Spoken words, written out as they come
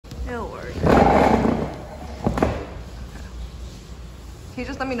Can you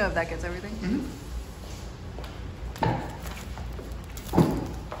just let me know if that gets everything? Mm-hmm.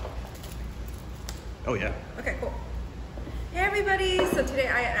 Oh yeah. Okay, cool. Hey everybody, so today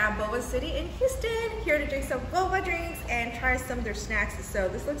I am at Boba City in Houston, here to drink some boba drinks and try some of their snacks. So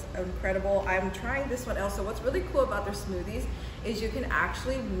this looks incredible. I'm trying this one also. What's really cool about their smoothies is you can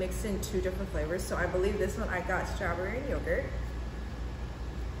actually mix in 2 different flavors. So I believe this one I got strawberry and yogurt.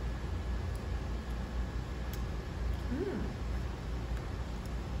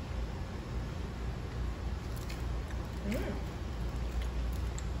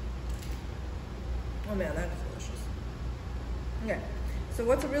 Oh man, that is delicious. Okay, so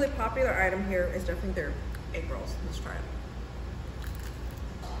what's a really popular item here is definitely their egg rolls. Let's try it.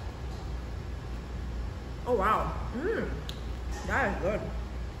 Oh wow, that is good.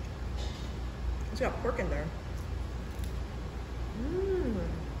 It's got pork in there.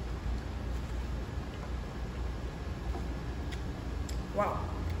 Wow,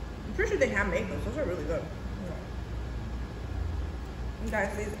 I'm pretty sure they hand make those. Those are really good. And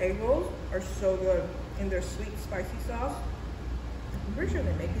guys, these egg rolls are so good in their sweet spicy sauce. I'm pretty sure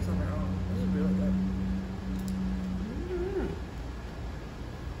they make these on their own. This is really good.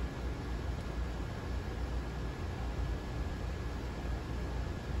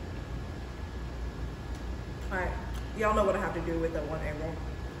 Alright, y'all know what I have to do with the 1 egg roll.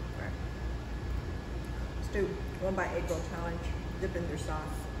 Alright. Let's do 1 bite egg roll challenge. Dip in their sauce.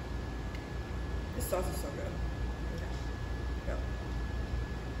 This sauce is so good. Okay. Go.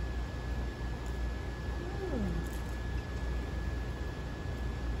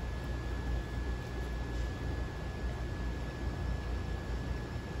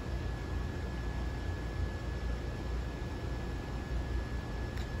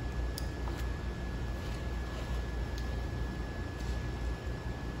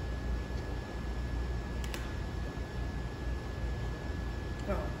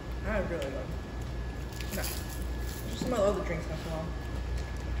 Oh, that is really good. Okay. Just smell other drinks as well.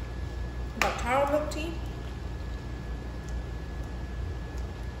 Got taro milk tea.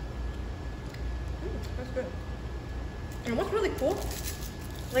 That's good. And what's really cool,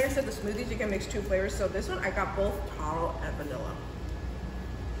 like I said, the smoothies, you can mix 2 flavors. So this one, I got both taro and vanilla.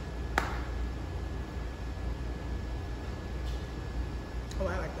 Oh,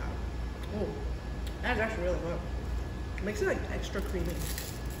 I like that. Oh, that's actually really good. Makes it like extra creamy.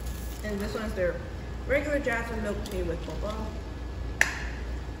 And this one is their regular jasmine milk tea with Boba.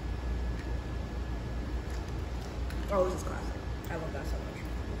 Oh, this is classic. I love that so much.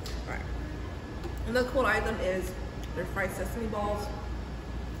 Alright. Another cool item is their fried sesame balls.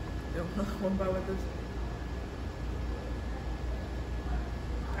 You know, 1 bite with this.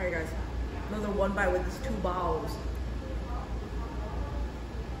 Alright guys. Another 1 bite with these 2 balls.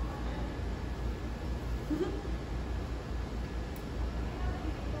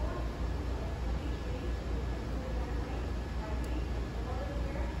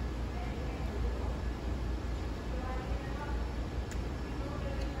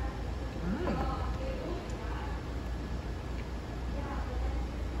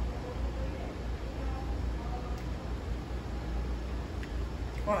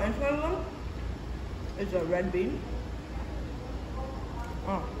 Well, inside of them is a red bean.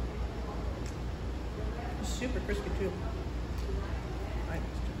 Oh, it's super crispy too. I like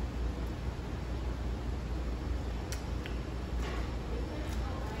this too.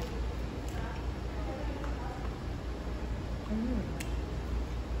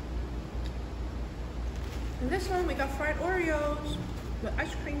 And this one we got fried Oreos with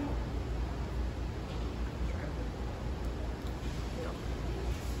ice cream.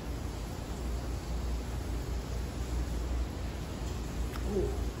 Ooh.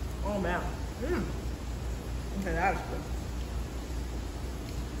 Oh man. Okay, that is good.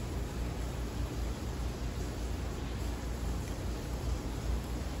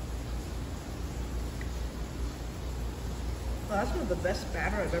 Oh, that's one of the best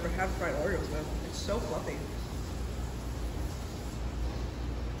batter I've ever had fried Oreos with. It's so fluffy.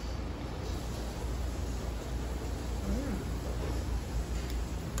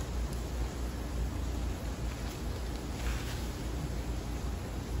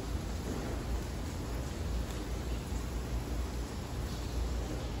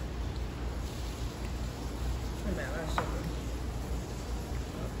 Oh man, that's so good.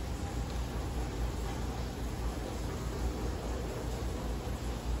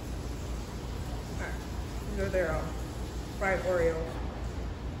 Alright, these are their fried Oreos.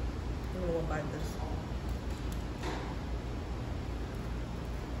 I'm gonna bite this.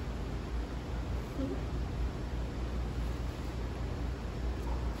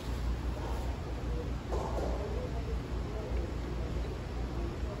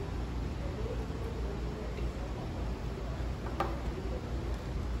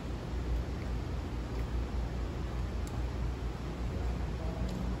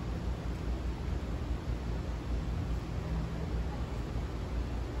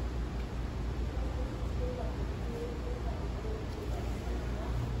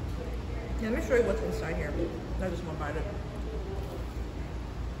 Let me show you what's inside here. I just want to bite it.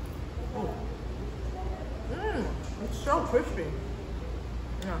 Oh. It's so crispy.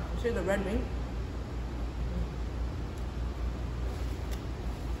 Yeah, you see the red meat?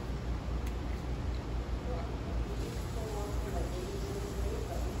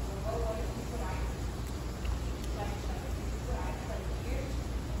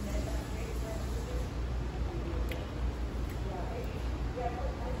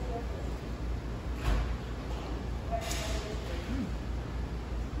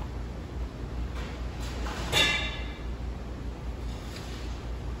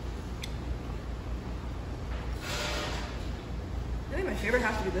 I think my favorite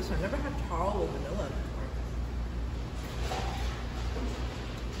has to be this one. I've never had taro with vanilla before.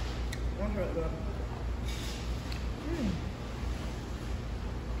 That's really good.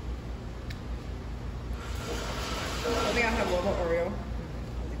 I think I have Walnut Oreo. I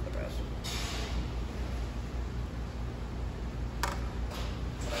think the best.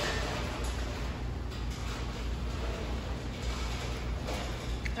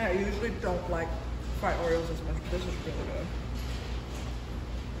 I usually don't like fried Oreos as much, but this is really good.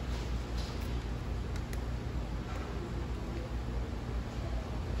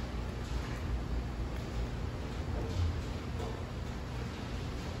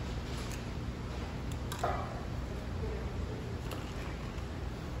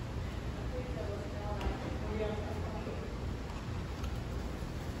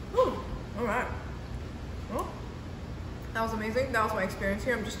 All right. Well, that was amazing. That was my experience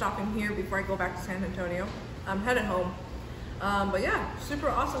here. I'm just stopping here before I go back to San Antonio. I'm headed home. But yeah, super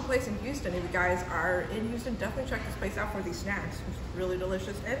awesome place in Houston. If you guys are in Houston, definitely check this place out for these snacks. It's really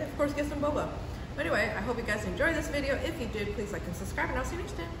delicious. And of course, get some boba. But anyway, I hope you guys enjoyed this video. If you did, please like and subscribe, and I'll see you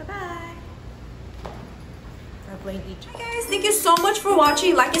next time. Bye-bye. Hey guys, thank you so much for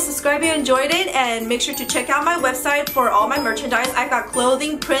watching. Like and subscribe if you enjoyed it, and make sure to check out my website for all my merchandise. I've got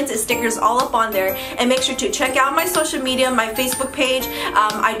clothing, prints, and stickers all up on there. And make sure to check out my social media, my Facebook page.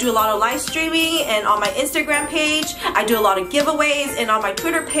 I do a lot of live streaming, and on my Instagram page I do a lot of giveaways, and on my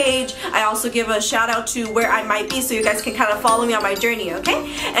Twitter page I also give a shout out to where I might be, so you guys can kind of follow me on my journey,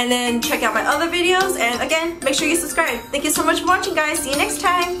 okay? And then check out my other videos, and again, make sure you subscribe. Thank you so much for watching, guys. See you next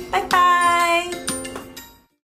time. Bye bye.